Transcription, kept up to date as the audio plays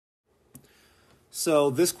So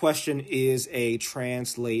this question is a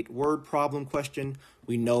translate word problem question.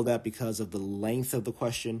 We know that because of the length of the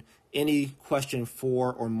question. Any question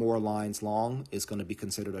 4 or more lines long is going to be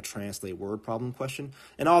considered a translate word problem question.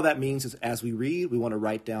 And all that means is as we read, we want to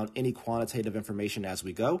write down any quantitative information as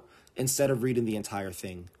we go instead of reading the entire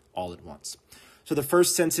thing all at once. So the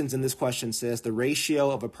first sentence in this question says the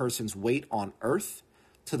ratio of a person's weight on Earth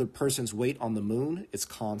to the person's weight on the moon is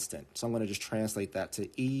constant. So I'm going to just translate that to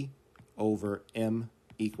E over M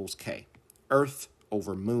equals K. Earth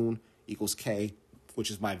over moon equals K,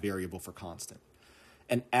 which is my variable for constant.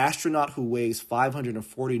 An astronaut who weighs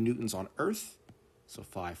 540 newtons on Earth, so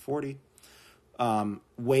 540,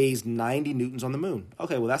 weighs 90 newtons on the moon.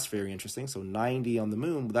 Okay, well, that's very interesting. So 90 on the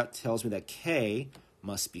moon, well, that tells me that K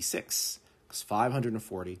must be 6, because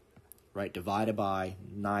 540, right, divided by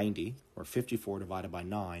 90, or 54 divided by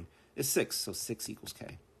 9, is 6, so 6 equals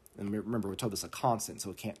K. And remember, we're told this is a constant,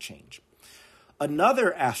 so it can't change.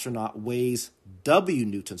 Another astronaut weighs W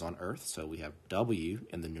newtons on Earth, so we have W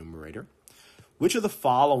in the numerator. Which of the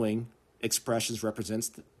following expressions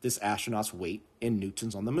represents this astronaut's weight in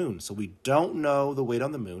newtons on the moon? So we don't know the weight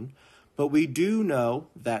on the moon, but we do know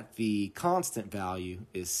that the constant value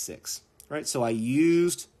is 6, right? So I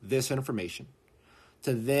used this information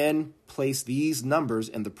to then place these numbers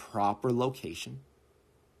in the proper location,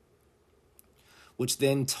 which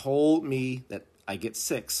then told me that I get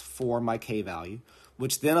 6 for my K value,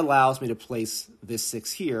 which then allows me to place this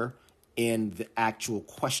 6 here in the actual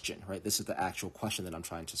question, right? This is the actual question that I'm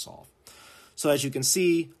trying to solve. So as you can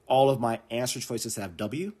see, all of my answer choices have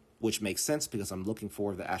W, which makes sense because I'm looking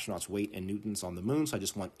for the astronaut's weight in newtons on the moon, so I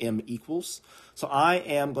just want M equals. So I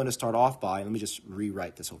am going to start off by, let me just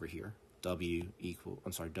rewrite this over here, W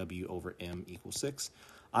over M equals 6.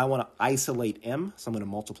 I want to isolate M, so I'm going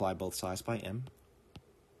to multiply both sides by M.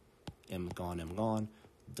 M gone,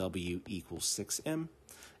 W equals 6M.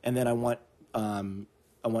 And then I want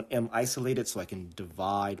M isolated so I can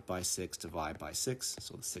divide by 6,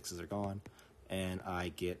 so the 6's are gone. And I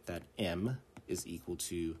get that M is equal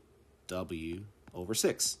to W over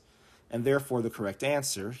 6. And therefore the correct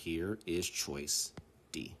answer here is choice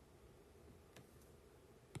D.